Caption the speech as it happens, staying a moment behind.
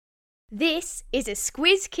This is a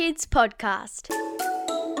Squiz Kids podcast.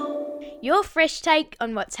 Your fresh take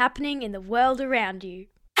on what's happening in the world around you.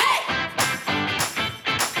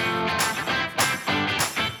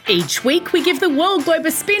 Each week we give the world globe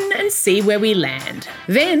a spin and see where we land.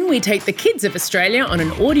 Then we take the kids of Australia on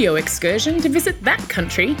an audio excursion to visit that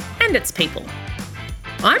country and its people.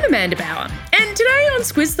 I'm Amanda Bauer, and today on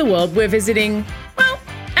Squiz the World we're visiting,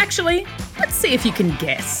 actually, let's see if you can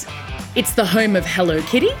guess. It's the home of Hello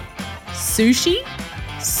Kitty, sushi,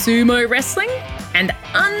 sumo wrestling, and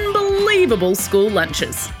unbelievable school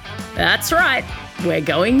lunches. That's right, we're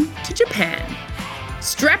going to Japan.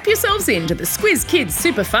 Strap yourselves into the Squiz Kids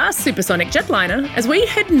Superfast Supersonic Jetliner as we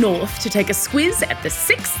head north to take a squiz at the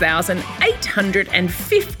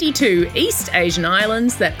 6,852 East Asian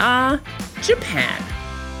islands that are Japan.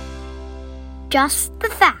 Just the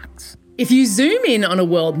facts. If you zoom in on a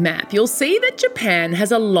world map, you'll see that Japan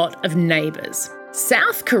has a lot of neighbours.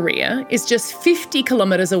 South Korea is just 50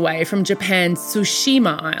 kilometres away from Japan's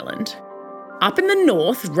Tsushima Island. Up in the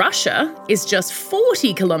north, Russia is just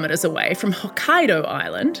 40 kilometres away from Hokkaido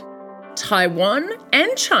Island. Taiwan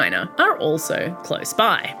and China are also close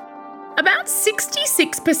by. About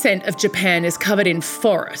 66% of Japan is covered in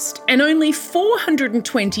forest, and only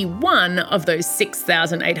 421 of those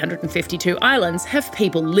 6,852 islands have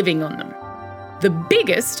people living on them. The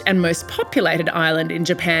biggest and most populated island in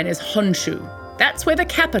Japan is Honshu. That's where the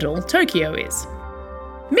capital, Tokyo, is.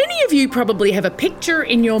 Many of you probably have a picture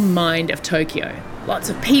in your mind of Tokyo. Lots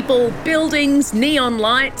of people, buildings, neon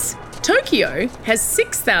lights. Tokyo has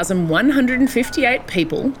 6,158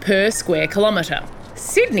 people per square kilometre.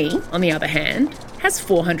 Sydney, on the other hand, has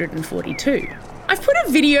 442. I've put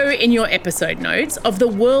a video in your episode notes of the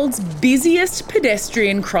world's busiest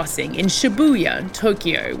pedestrian crossing in Shibuya,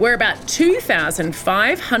 Tokyo, where about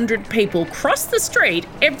 2,500 people cross the street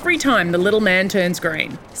every time the little man turns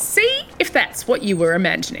green. See if that's what you were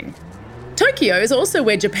imagining. Tokyo is also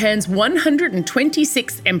where Japan's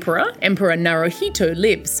 126th emperor, Emperor Naruhito,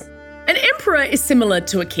 lives. An emperor is similar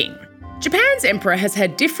to a king. Japan's emperor has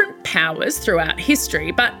had different powers throughout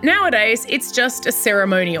history, but nowadays it's just a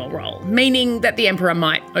ceremonial role, meaning that the emperor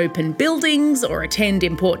might open buildings or attend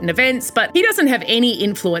important events, but he doesn't have any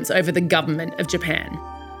influence over the government of Japan.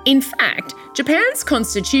 In fact, Japan's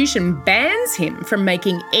constitution bans him from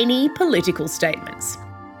making any political statements.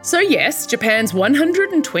 So yes, Japan's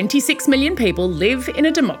 126 million people live in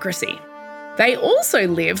a democracy. They also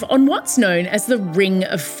live on what's known as the Ring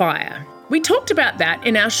of Fire. We talked about that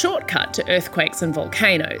in our shortcut to earthquakes and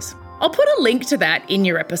volcanoes. I'll put a link to that in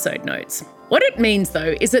your episode notes. What it means,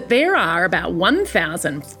 though, is that there are about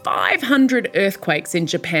 1,500 earthquakes in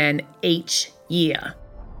Japan each year.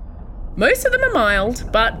 Most of them are mild,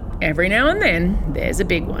 but every now and then there's a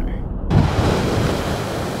big one.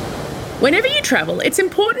 Whenever you travel, it's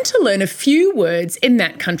important to learn a few words in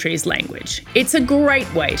that country's language. It's a great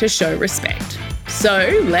way to show respect.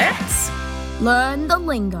 So let's Learn the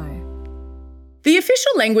lingo. The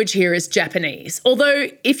official language here is Japanese, although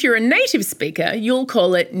if you're a native speaker, you'll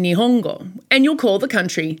call it Nihongo, and you'll call the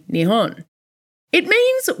country Nihon. It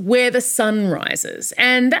means where the sun rises,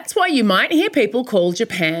 and that's why you might hear people call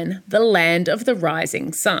Japan the land of the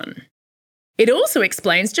rising sun. It also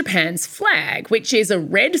explains Japan's flag, which is a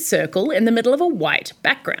red circle in the middle of a white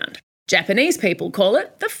background. Japanese people call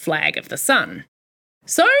it the flag of the sun.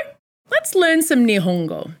 So, let's learn some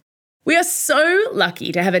Nihongo. We are so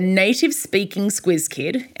lucky to have a native-speaking Squiz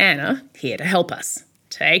kid, Anna, here to help us.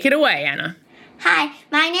 Take it away, Anna. Hi,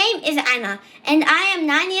 my name is Anna, and I am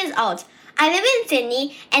 9 years old. I live in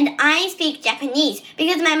Sydney, and I speak Japanese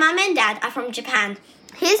because my mom and dad are from Japan.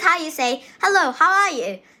 Here's how you say, hello, how are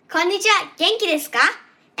you? Konnichiwa, genki desu ka?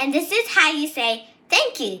 And this is how you say,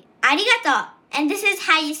 thank you, arigato. And this is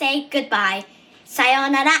how you say goodbye,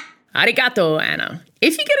 sayonara. Arigato, Anna.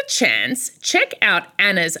 If you get a chance, check out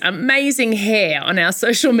Anna's amazing hair on our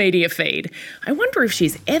social media feed. I wonder if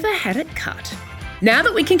she's ever had it cut. Now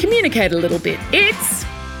that we can communicate a little bit, it's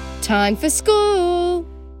time for school.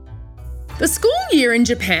 The school year in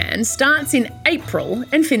Japan starts in April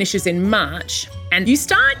and finishes in March. And you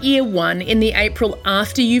start year 1 in the April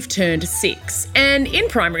after you've turned 6. And in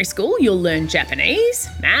primary school, you'll learn Japanese,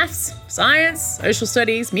 maths, science, social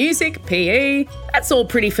studies, music, PE. That's all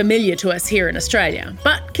pretty familiar to us here in Australia.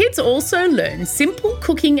 But kids also learn simple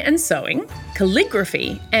cooking and sewing,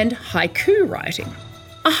 calligraphy, and haiku writing.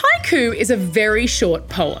 A haiku is a very short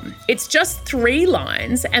poem. It's just 3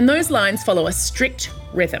 lines, and those lines follow a strict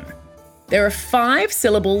rhythm. There are 5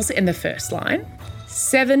 syllables in the first line,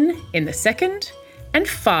 7 in the second, and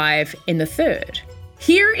 5 in the third.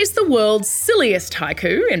 Here is the world's silliest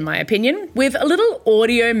haiku, in my opinion, with a little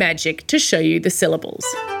audio magic to show you the syllables.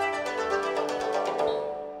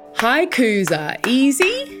 Haikus are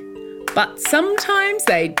easy, but sometimes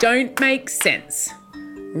they don't make sense.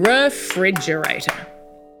 Refrigerator.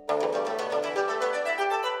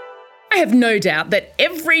 I have no doubt that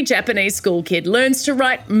every Japanese school kid learns to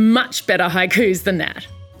write much better haikus than that.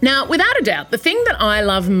 Now, without a doubt, the thing that I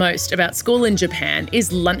love most about school in Japan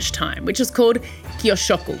is lunchtime, which is called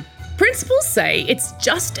kyoshoku. Principals say it's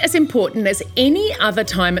just as important as any other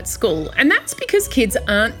time at school, and that's because kids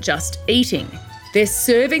aren't just eating. They're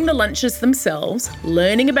serving the lunches themselves,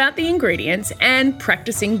 learning about the ingredients, and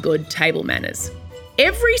practicing good table manners.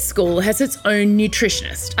 Every school has its own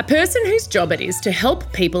nutritionist, a person whose job it is to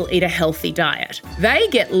help people eat a healthy diet. They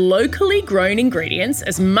get locally grown ingredients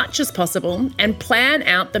as much as possible and plan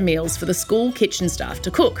out the meals for the school kitchen staff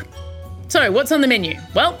to cook. So, what's on the menu?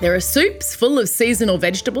 Well, there are soups full of seasonal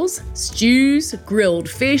vegetables, stews, grilled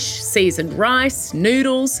fish, seasoned rice,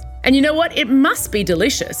 noodles. And you know what? It must be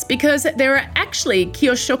delicious because there are actually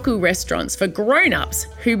kyoshoku restaurants for grown-ups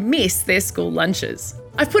who miss their school lunches.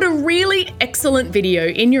 I've put a really excellent video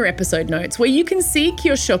in your episode notes where you can see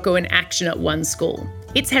kyoshoku in action at one school.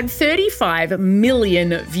 It's had 35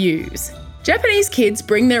 million views. Japanese kids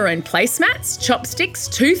bring their own placemats, chopsticks,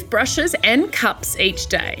 toothbrushes and cups each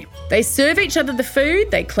day. They serve each other the food,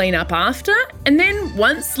 they clean up after, and then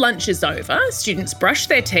once lunch is over, students brush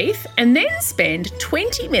their teeth and then spend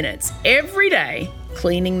 20 minutes every day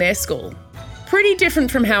cleaning their school. Pretty different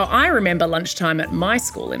from how I remember lunchtime at my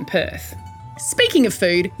school in Perth. Speaking of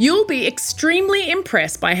food, you'll be extremely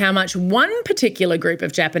impressed by how much one particular group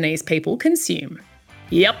of Japanese people consume.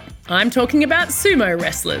 Yep, I'm talking about sumo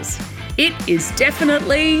wrestlers. It is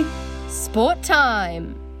definitely Sport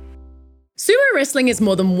time. Sumo wrestling is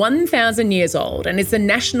more than 1,000 years old and is the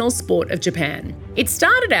national sport of Japan. It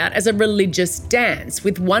started out as a religious dance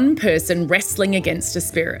with one person wrestling against a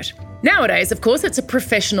spirit. Nowadays, of course, it's a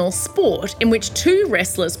professional sport in which two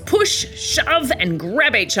wrestlers push, shove and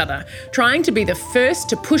grab each other, trying to be the first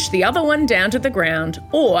to push the other one down to the ground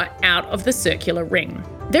or out of the circular ring.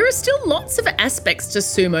 There are still lots of aspects to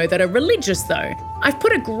sumo that are religious though. I've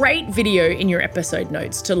put a great video in your episode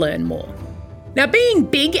notes to learn more. Now, being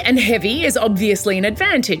big and heavy is obviously an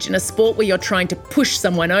advantage in a sport where you're trying to push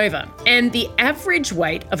someone over, and the average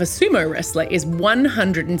weight of a sumo wrestler is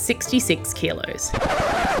 166 kilos.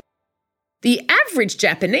 The average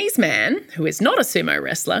Japanese man, who is not a sumo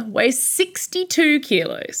wrestler, weighs 62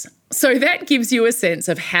 kilos. So that gives you a sense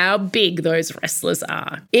of how big those wrestlers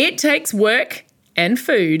are. It takes work and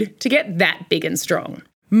food to get that big and strong.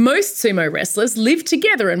 Most sumo wrestlers live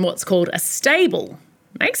together in what's called a stable.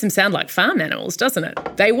 Makes them sound like farm animals, doesn't it?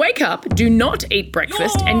 They wake up, do not eat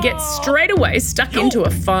breakfast, and get straight away stuck into a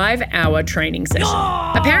 5-hour training session.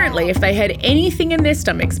 Apparently, if they had anything in their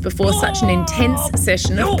stomachs before such an intense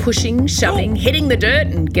session of pushing, shoving, hitting the dirt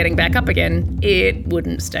and getting back up again, it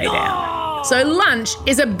wouldn't stay down. So lunch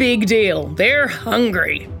is a big deal. They're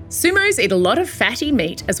hungry. Sumos eat a lot of fatty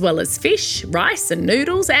meat as well as fish, rice and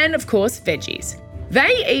noodles, and of course veggies.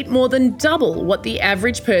 They eat more than double what the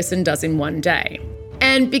average person does in one day.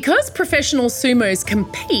 And because professional sumos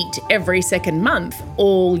compete every second month,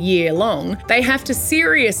 all year long, they have to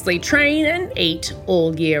seriously train and eat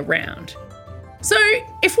all year round. So,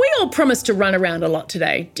 if we all promise to run around a lot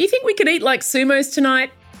today, do you think we could eat like sumos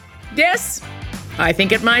tonight? Yes? I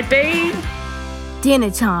think it might be Dinner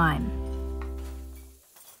time.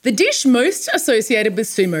 The dish most associated with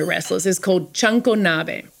sumo wrestlers is called chanko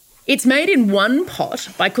nabe. It's made in one pot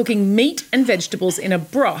by cooking meat and vegetables in a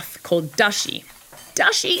broth called dashi.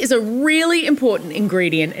 Dashi is a really important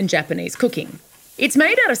ingredient in Japanese cooking. It's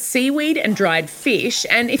made out of seaweed and dried fish,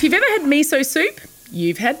 and if you've ever had miso soup,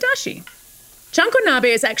 you've had dashi. Chanko nabe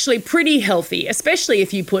is actually pretty healthy, especially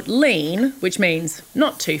if you put lean, which means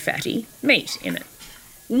not too fatty, meat in it.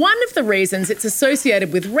 One of the reasons it's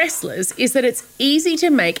associated with wrestlers is that it's easy to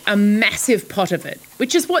make a massive pot of it,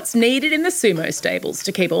 which is what's needed in the sumo stables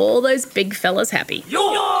to keep all those big fellas happy.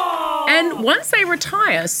 And once they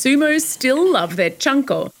retire, sumos still love their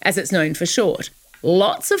chanko, as it's known for short.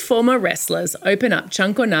 Lots of former wrestlers open up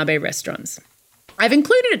chanko nabe restaurants. I've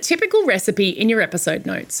included a typical recipe in your episode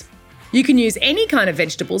notes. You can use any kind of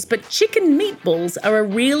vegetables, but chicken meatballs are a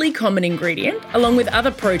really common ingredient, along with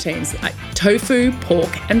other proteins like tofu, pork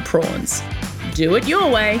and prawns. Do it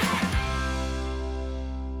your way.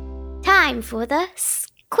 Time for the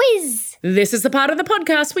quiz. This is the part of the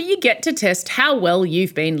podcast where you get to test how well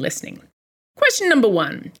you've been listening. Question number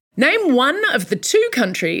 1. Name one of the 2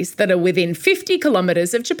 countries that are within 50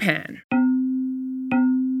 kilometres of Japan.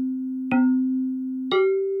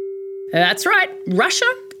 That's right, Russia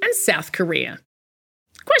and South Korea.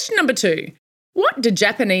 Question number 2. What do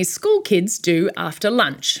Japanese school kids do after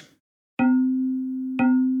lunch?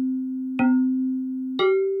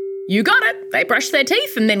 You got it. They brush their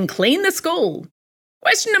teeth and then clean the school.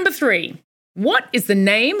 Question number 3. What is the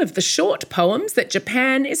name of the short poems that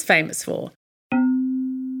Japan is famous for?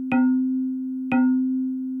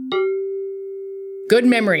 Good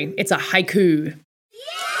memory. It's a haiku.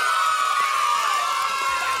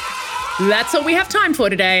 That's all we have time for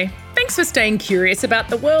today. Thanks for staying curious about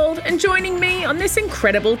the world and joining me on this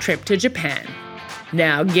incredible trip to Japan.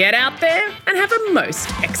 Now get out there and have a most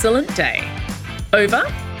excellent day. Over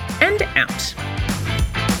and out.